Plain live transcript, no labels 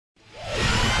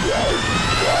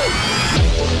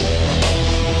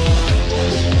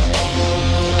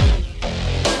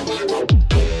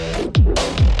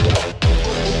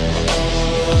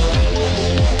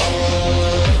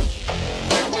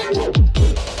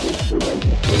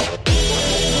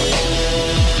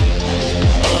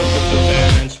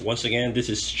Once again, this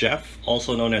is Jeff,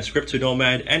 also known as Crypto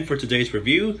Nomad, and for today's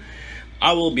review,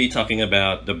 I will be talking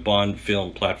about the bond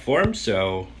film platform.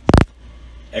 So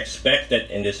expect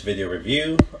that in this video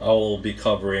review, I will be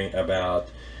covering about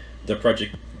the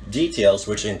project details,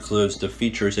 which includes the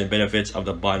features and benefits of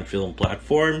the bond film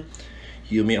platform.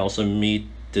 You may also meet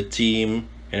the team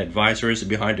and advisors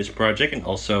behind this project, and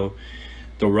also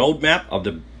the roadmap of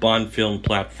the bond film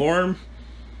platform.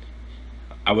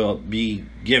 I will be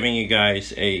giving you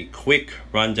guys a quick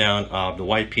rundown of the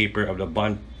white paper of the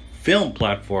bond film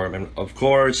platform, and of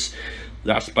course,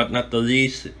 last but not the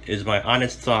least, is my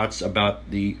honest thoughts about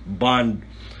the bond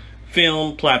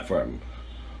film platform.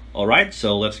 Alright,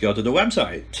 so let's go to the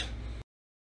website.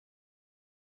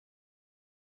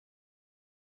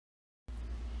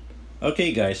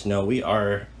 Okay guys, now we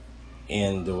are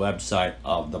in the website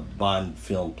of the bond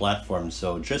film platform,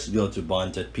 so just go to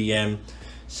bond.pm.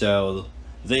 So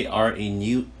they are a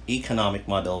new economic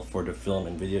model for the film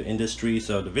and video industry,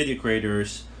 so the video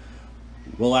creators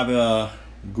will have a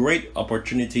great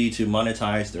opportunity to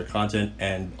monetize their content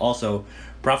and also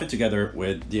profit together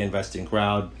with the investing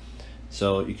crowd.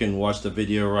 So you can watch the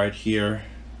video right here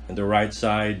on the right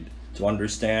side to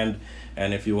understand,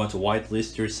 and if you want to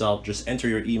whitelist yourself, just enter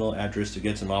your email address to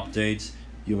get some updates.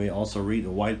 You may also read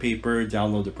the white paper,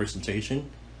 download the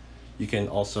presentation. You can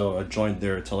also join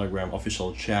their Telegram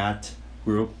official chat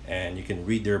group, and you can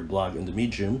read their blog on the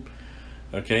Medium.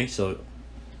 Okay, so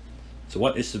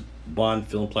what is the bond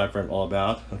film platform all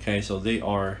about? Okay, so they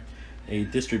are a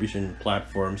distribution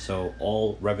platform, so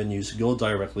all revenues go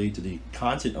directly to the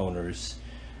content owners,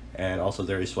 and also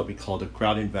there is what we call the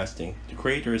crowd investing. The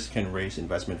creators can raise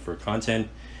investment for content,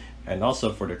 and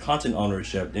also for the content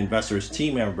ownership, the investors,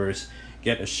 team members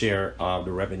get a share of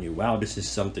the revenue. Wow, this is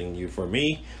something new for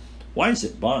me. Why is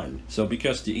it bond? So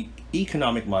because the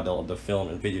economic model of the film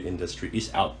and video industry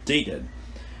is outdated.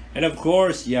 And of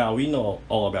course, yeah, we know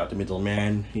all about the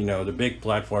middleman, the big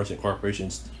platforms and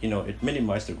corporations, it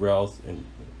minimizes the growth and,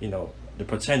 the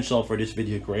potential for these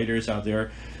video creators out there,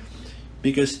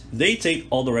 because they take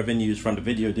all the revenues from the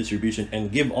video distribution and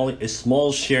give only a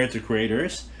small share to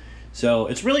creators. So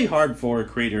it's really hard for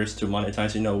creators to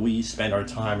monetize. We spend our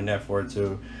time and effort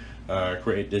to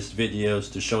create these videos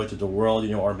to show it to the world,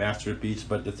 our masterpiece.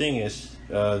 But the thing is,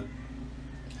 the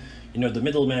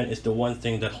middleman is the one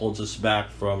thing that holds us back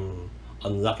from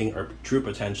unlocking our true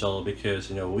potential, because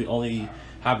we only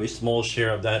have a small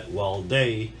share of that, while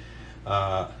they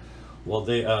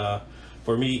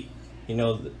for me,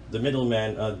 the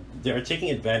middleman, they are taking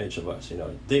advantage of us.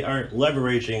 They are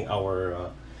leveraging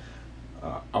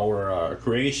our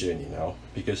creation,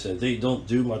 because they don't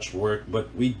do much work,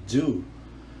 but we do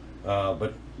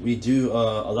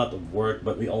a lot of work,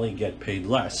 but we only get paid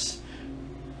less.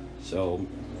 So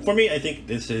for me, I think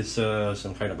this is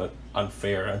some kind of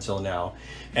unfair until now.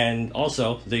 And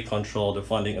also they control the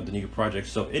funding of the new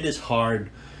projects, so it is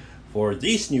hard for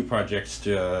these new projects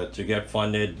to get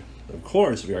funded. Of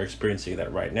course, we are experiencing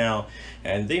that right now,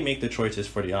 and they make the choices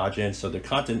for the audience, so the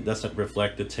content doesn't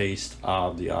reflect the taste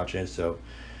of the audience. So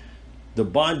the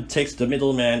bond takes the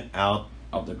middleman out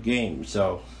of the game.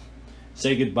 So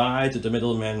say goodbye to the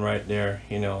middleman right there.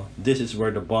 This is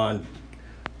where the bond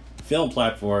film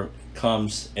platform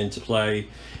comes into play,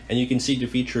 and you can see the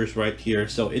features right here.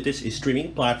 So it is a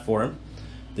streaming platform.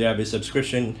 They have a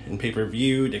subscription and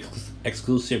pay-per-view. The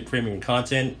exclusive premium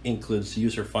content includes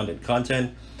user-funded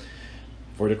content.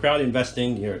 For the crowd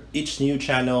investing, each new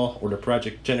channel or the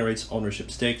project generates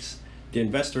ownership stakes. The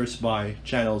investors buy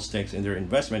channel stakes, and their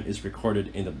investment is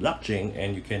recorded in the blockchain,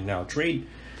 and you can now trade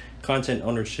content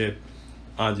ownership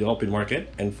on the open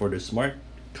market. And for the smart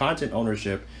content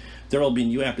ownership, there will be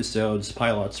new episodes,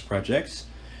 pilots, projects.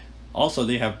 Also,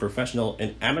 they have professional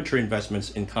and amateur investments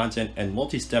in content and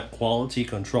multi-step quality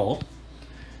control.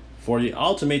 For the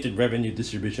automated revenue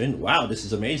distribution, wow, this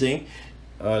is amazing.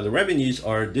 The revenues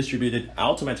are distributed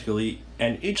automatically,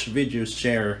 and each video's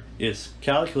share is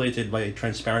calculated by a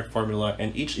transparent formula,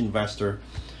 and each investor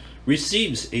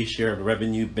receives a share of the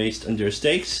revenue based on their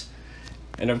stakes.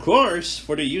 And of course,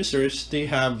 for the users, they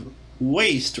have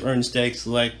ways to earn stakes,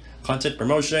 like content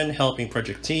promotion, helping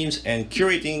project teams, and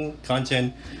curating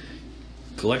content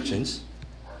collections,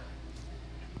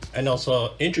 and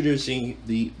also introducing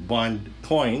the bond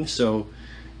coin. So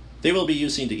they will be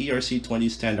using the ERC20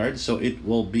 standard, so it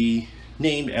will be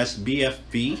named as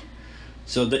BFP.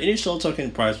 So the initial token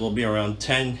price will be around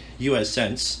 10 US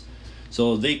cents.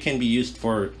 So they can be used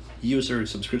for user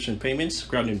subscription payments,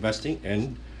 crowd investing,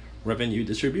 and revenue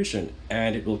distribution.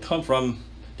 And it will come from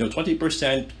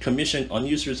 20% commission on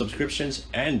user subscriptions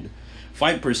and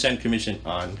 5% commission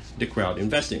on the crowd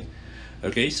investing.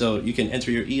 Okay, so you can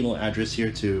enter your email address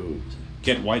here to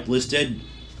get whitelisted,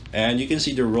 and you can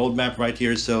see the roadmap right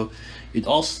here. So it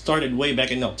all started way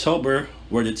back in October,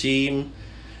 where the team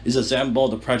is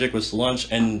assembled, the project was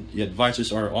launched, and the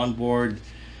advisors are on board.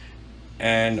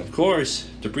 And of course,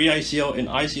 the pre-ICO and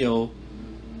ICO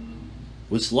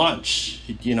was launched,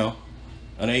 you know,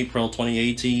 on April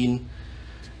 2018.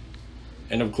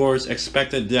 And of course,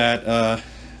 expected that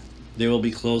they will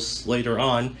be closed later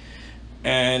on.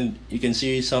 And you can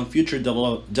see some future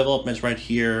developments right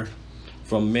here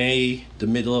from May, the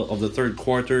middle of the third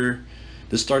quarter,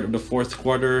 the start of the fourth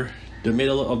quarter, the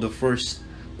middle of the first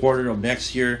quarter of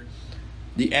next year,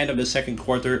 the end of the second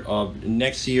quarter of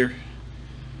next year,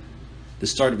 the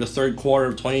start of the third quarter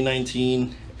of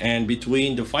 2019, and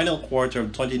between the final quarter of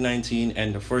 2019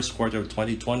 and the first quarter of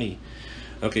 2020.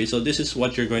 Okay, so this is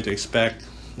what you're going to expect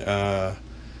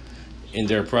in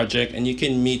their project, and you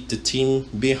can meet the team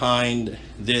behind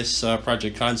this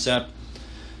project concept.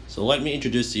 So let me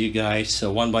introduce to you guys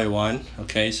one by one.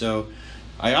 Okay, so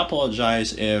I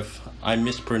apologize if I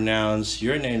mispronounce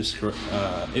your names,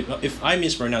 if I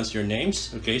mispronounce your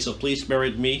names. Okay, so please bear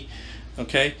with me.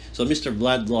 Okay, so Mr.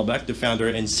 Vlad Lobak, the founder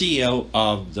and CEO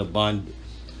of the Bond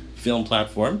Film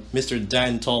Platform, Mr.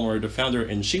 Dan Tolmer, the founder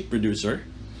and chief producer,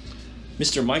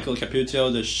 Mr. Michael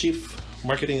Caputo, the chief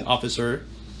marketing officer,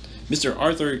 Mr.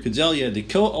 Arthur Kudelia, the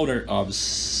co-owner of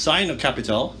Sino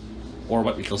Capital, or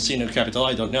what we call Sino Capital,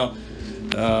 I don't know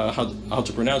how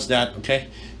to pronounce that. Okay,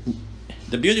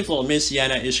 the beautiful Miss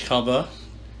Yana Ishkova,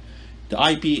 the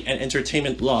IP and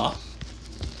entertainment law.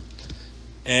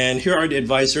 And here are the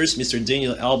advisors: Mr.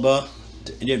 Daniel Alba,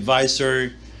 the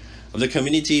advisor of the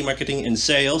community marketing and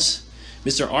sales,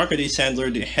 Mr. Arkady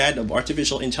Sandler, the head of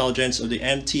artificial intelligence of the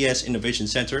MTS Innovation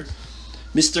Center,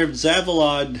 Mr.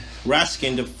 Zavolod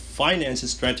Raskin, the finance and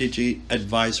strategy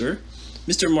advisor,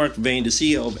 Mr. Mark Vane, the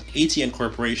CEO of ATN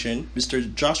Corporation,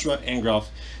 Mr. Joshua Engroff,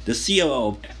 the COO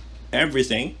of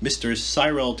Everything, Mr.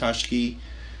 Cyril Tashki,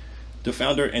 the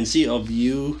founder and CEO of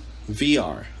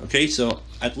UVR. Okay, so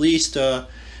at least I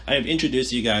have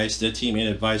introduced you guys, the team and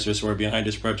advisors who are behind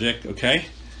this project. Okay,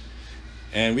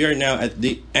 and we are now at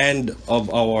the end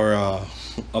of our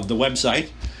of the website.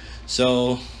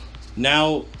 So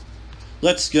now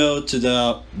let's go to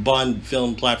the Bond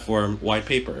Film Platform white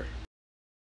paper.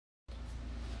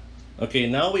 Okay,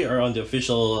 now we are on the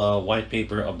official white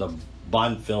paper of the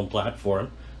Bond Film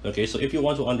Platform. Okay, so if you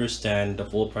want to understand the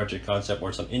full project concept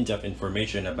or some in-depth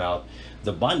information about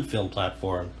the Bond Film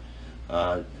Platform,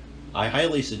 I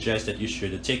highly suggest that you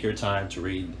should take your time to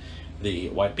read the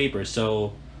white paper.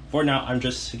 So for now, I'm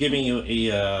just giving you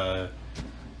a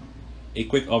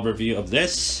quick overview of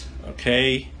this.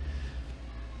 Okay,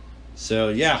 so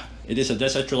yeah, it is a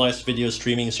decentralized video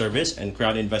streaming service and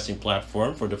crowd investing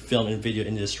platform for the film and video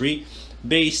industry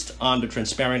based on the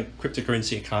transparent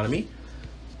cryptocurrency economy.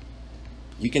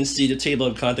 You can see the table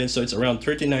of contents, so it's around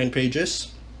 39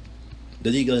 pages.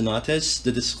 The legal notice,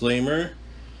 the disclaimer.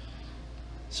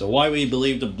 So why we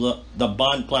believe the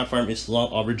Bond platform is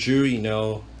long overdue. You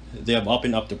know, they have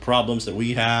opened up the problems that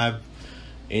we have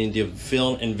in the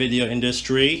film and video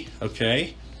industry.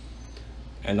 Okay,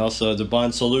 and also the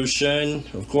Bond solution.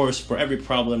 Of course, for every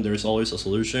problem there is always a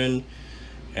solution,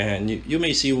 and you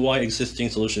may see why existing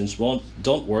solutions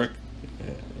don't work.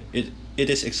 It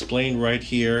is explained right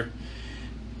here.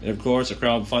 And of course, a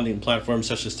crowdfunding platform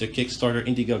such as the Kickstarter,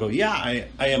 Indiegogo. Yeah,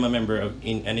 I am a member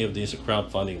in any of these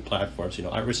crowdfunding platforms. You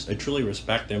know, I truly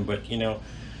respect them, but you know,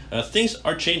 things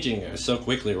are changing so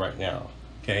quickly right now.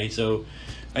 Okay, so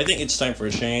I think it's time for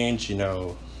a change. You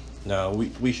know, now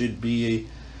we should be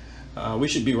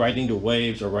riding the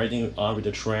waves or riding on with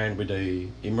the trend with the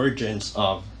emergence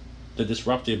of the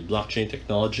disruptive blockchain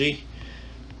technology.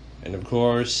 And of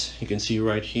course, you can see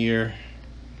right here.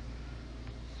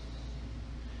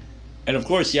 And of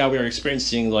course, yeah, we are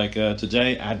experiencing like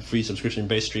today, ad-free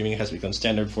subscription-based streaming has become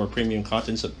standard for premium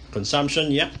content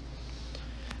consumption. Yeah.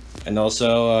 And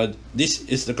also, this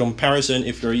is the comparison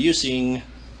if you're using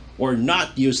or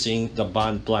not using the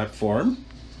Bond platform.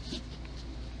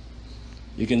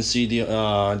 You can see the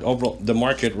overall the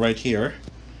market right here.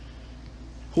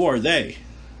 Who are they?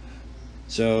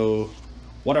 So,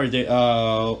 what are they?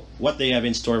 What they have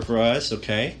in store for us?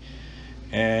 Okay,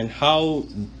 and how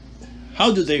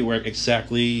do they work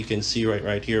exactly? You can see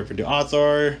right here for the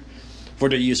author, for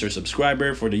the user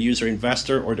subscriber, for the user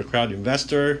investor or the crowd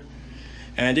investor.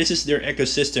 And this is their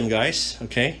ecosystem, guys.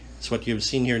 Okay, it's what you've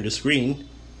seen here on the screen.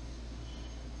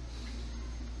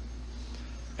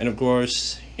 And of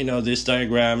course, you know, this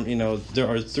diagram, you know, there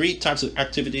are 3 types of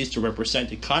activities to represent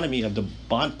the economy of the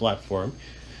Bond platform.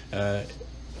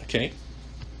 Okay,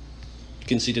 you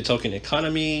can see the token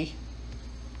economy,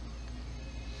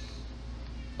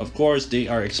 Of course, they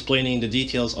are explaining the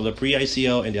details of the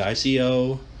pre-ICO and the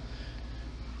ICO,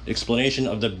 explanation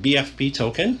of the BFP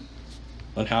token,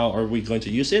 on how are we going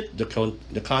to use it,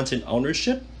 the content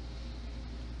ownership.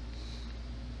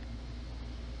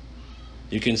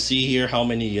 You can see here how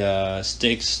many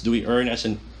stakes do we earn as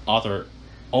an author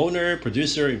owner,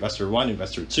 producer, investor 1,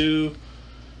 investor 2.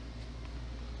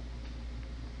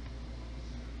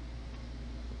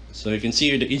 So you can see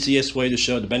here the easiest way to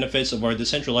show the benefits of our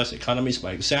decentralized economies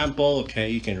by example. Okay,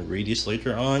 you can read this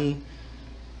later on.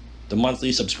 The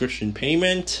monthly subscription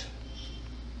payment,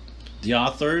 the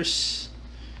authors,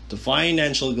 the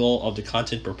financial goal of the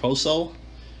content proposal,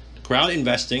 the crowd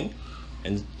investing,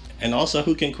 and also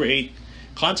who can create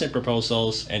content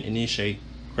proposals and initiate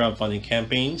crowdfunding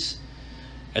campaigns.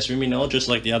 As we may know, just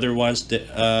like the other ones, they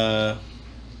have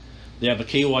a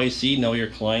KYC, know your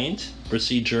client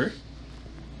procedure,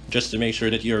 just to make sure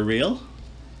that you're real.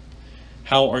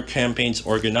 How are campaigns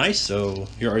organized? So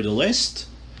here are the list,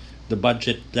 the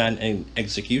budget plan and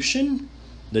execution,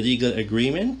 the legal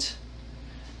agreement.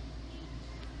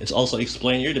 It's also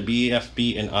explained here the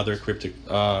BFP and other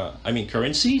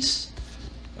currencies.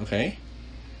 Okay.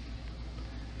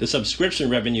 The subscription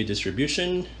revenue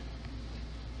distribution,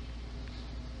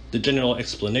 the general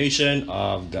explanation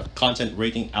of the content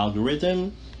rating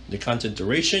algorithm, the content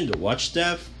duration, the watch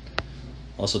depth,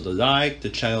 also the like, the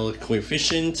channel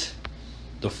coefficient,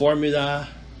 the formula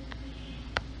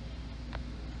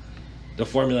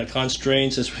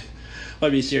constraints. As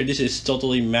what we see here, this is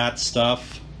totally math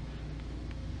stuff.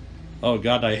 Oh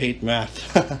god, I hate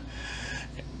math.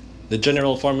 The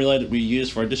general formula that we use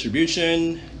for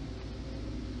distribution.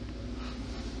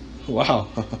 Wow.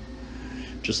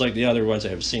 Just like the other ones I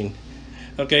have seen.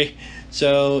 Okay,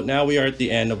 so now we are at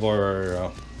the end of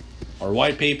our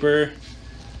white paper.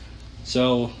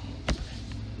 So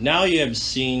now you have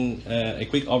seen a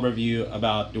quick overview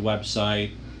about the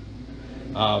website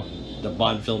of the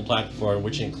bond film platform,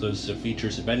 which includes the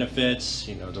features and benefits,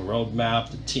 you know, the roadmap,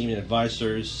 the team and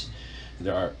advisors,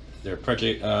 their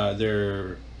project,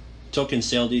 their token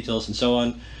sale details, and so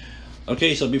on.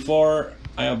 Okay, so before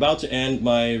I'm about to end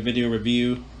my video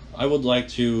review, I would like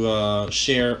to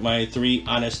share my 3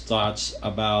 honest thoughts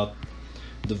about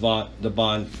the bond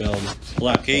film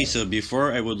platform. Okay, so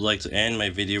before I would like to end my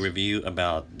video review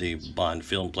about the bond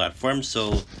film platform,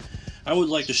 so I would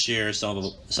like to share some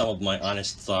of my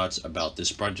honest thoughts about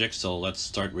this project. So let's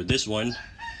start with this one.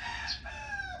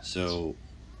 So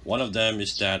one of them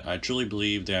is that I truly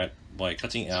believe that by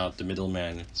cutting out the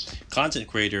middleman, content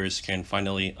creators can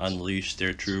finally unleash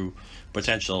their true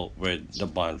potential with the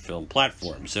bond film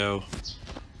platform. So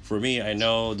for me, I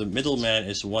know the middleman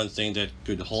is one thing that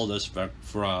could hold us back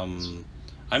from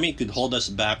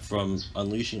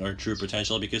unleashing our true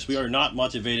potential, because we are not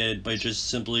motivated by just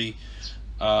simply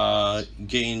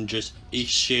gain just a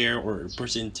share or a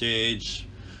percentage,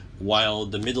 while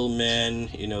the middlemen,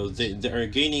 you know, they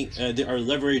are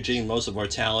leveraging most of our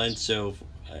talent. So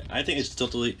I think it's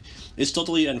totally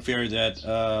unfair that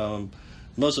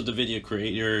most of the video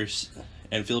creators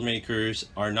and filmmakers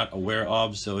are not aware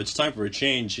of. So it's time for a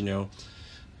change, you know.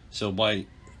 So by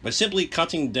simply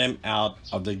cutting them out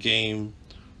of the game,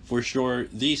 for sure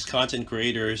these content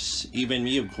creators, even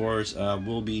me of course,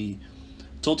 will be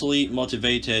totally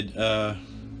motivated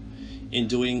in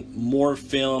doing more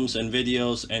films and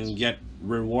videos and get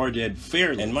rewarded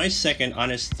fairly. And my second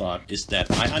honest thought is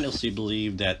that I honestly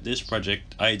believe that this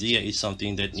project idea is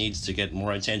something that needs to get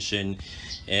more attention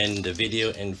in the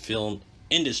video and film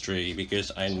industry,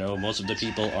 because I know most of the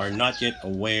people are not yet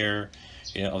aware,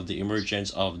 you know, of the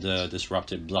emergence of the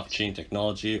disruptive blockchain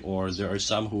technology, or there are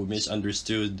some who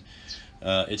misunderstood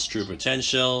its true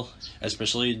potential,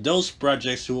 especially those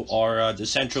projects who are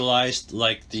decentralized,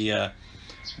 like the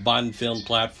bond film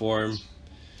platform.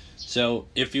 So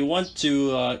if you want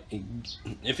to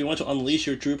unleash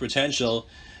your true potential,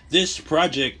 this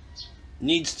project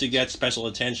needs to get special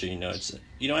attention.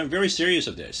 You know, I'm very serious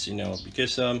of this, you know,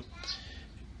 because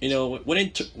you know, when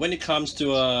it comes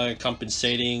to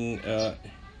compensating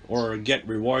or get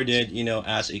rewarded, you know,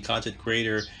 as a content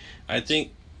creator, I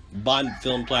think bond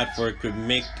film platform could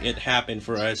make it happen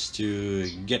for us to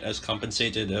get us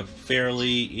compensated fairly,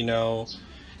 you know,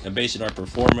 based on our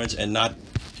performance, and not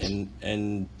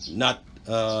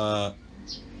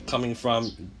coming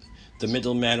from the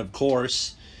middleman, of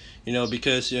course, you know,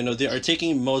 because, you know, they are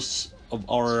taking most of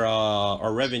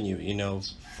our revenue, you know,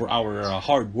 for our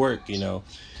hard work, you know.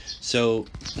 So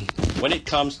when it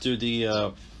comes to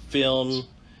the film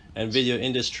and video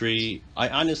industry, I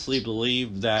honestly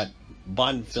believe that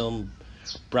bond film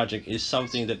project is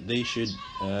something that they should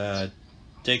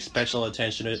take special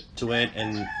attention to it,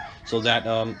 and so that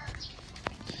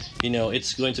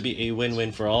it's going to be a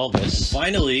win-win for all of us.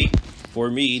 Finally, for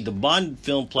me, the bond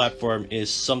film platform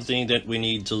is something that we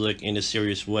need to look in a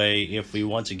serious way if we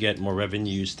want to get more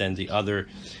revenues than the other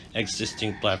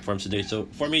existing platforms today. So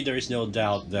for me, there is no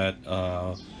doubt that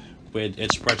with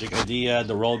its project idea,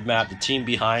 the roadmap, the team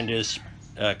behind this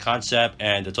concept,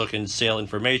 and the token sale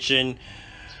information,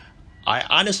 I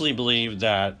honestly believe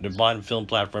that the bond film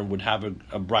platform would have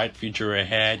a bright future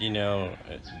ahead.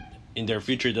 In their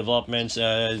future developments.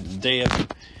 I'm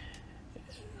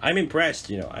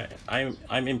impressed.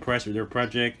 I'm impressed with their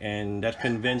project, and that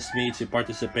convinced me to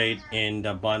participate in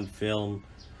the bond film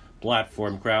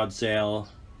platform crowd sale,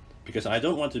 because I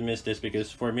don't want to miss this,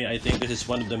 because for me, I think this is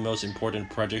one of the most important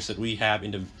projects that we have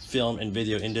in the film and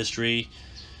video industry.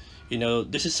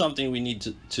 This is something we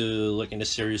need to look in a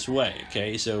serious way.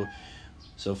 Okay, so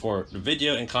for the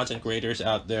video and content creators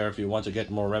out there, if you want to get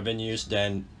more revenues,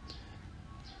 then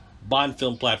bond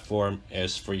film platform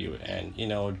is for you. And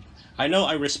I know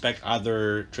I respect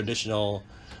other traditional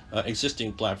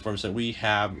existing platforms that we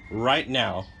have right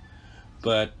now,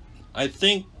 but I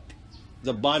think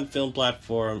the bond film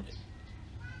platform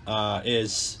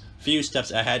is few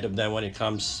steps ahead of them when it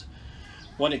comes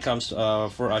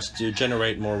for us to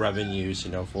generate more revenues,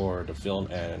 for the film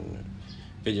and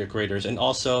video creators. And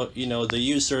also, the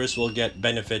users will get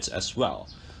benefits as well.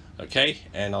 Okay,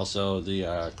 and also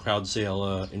the crowd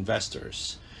sale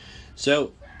investors.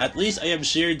 So at least I have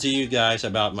shared to you guys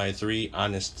about my 3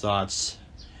 honest thoughts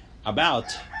about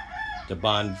the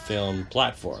bond film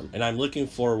platform, and I'm looking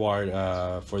forward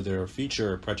for their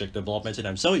future project developments, and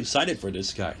I'm so excited for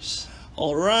this, guys.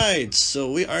 Alright,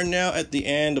 so we are now at the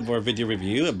end of our video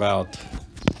review about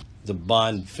the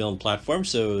bond film platform.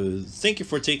 So thank you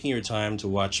for taking your time to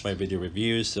watch my video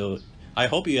review. So I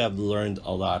hope you have learned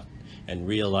a lot and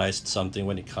realized something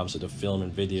when it comes to the film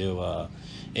and video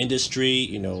industry.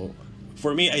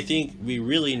 For me, I think we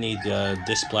really need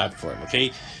this platform.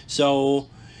 Okay, so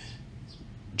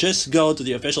just go to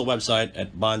the official website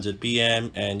at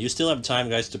bonds.pm, and you still have time,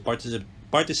 guys, to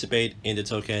participate in the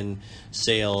token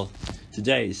sale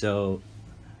today. So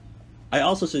I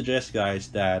also suggest, guys,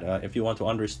 that if you want to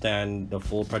understand the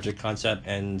full project concept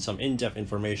and some in-depth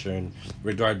information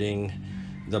regarding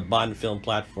the bond film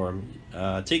platform,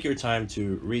 take your time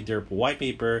to read their white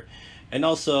paper. And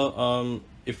also,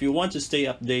 if you want to stay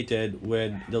updated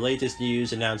with the latest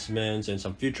news, announcements, and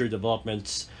some future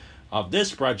developments of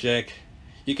this project,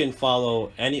 you can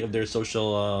follow any of their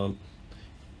social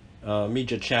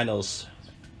media channels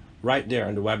right there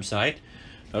on the website.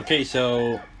 Okay,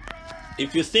 so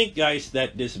if you think, guys,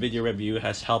 that this video review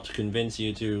has helped convince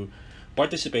you to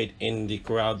participate in the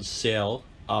crowd sale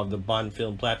of the bond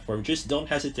film platform, just don't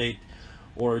hesitate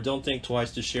or don't think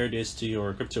twice to share this to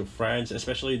your crypto friends,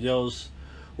 especially those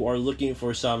who are looking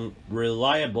for some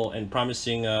reliable and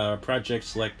promising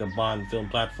projects like the bond film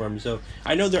platform. So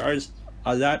I know there are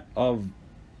a lot of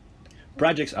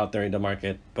projects out there in the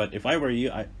market, but if I were you,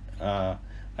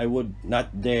 I would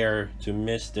not dare to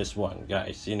miss this one,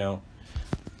 guys.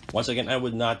 Once again, I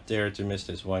would not dare to miss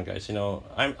this one, guys.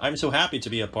 I'm so happy to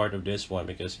be a part of this one,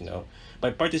 because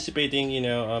by participating,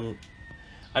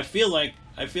 I feel like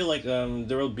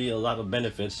there will be a lot of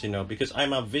benefits, because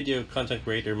I'm a video content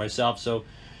creator myself. So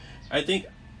I think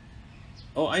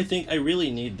I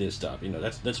really need this stuff.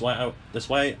 That's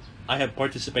why I have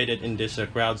participated in this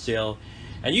crowd sale,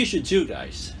 and you should too,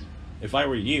 guys. If I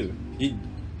were you,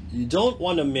 you don't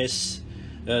want to miss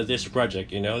this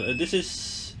project.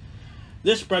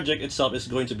 This project itself is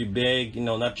going to be big,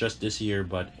 not just this year,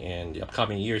 but in the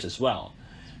upcoming years as well.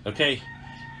 Okay,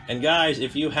 and guys,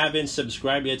 if you haven't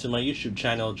subscribed yet to my YouTube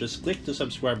channel, just click the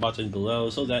subscribe button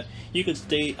below so that you can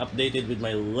stay updated with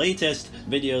my latest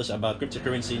videos about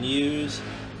cryptocurrency news,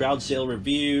 crowd sale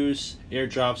reviews,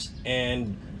 airdrops,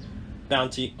 and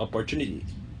bounty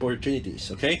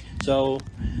opportunities. Okay, so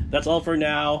that's all for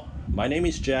now. My name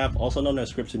is Jeff, also known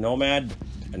as Crypto Nomad,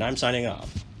 and I'm signing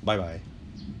off. Bye bye.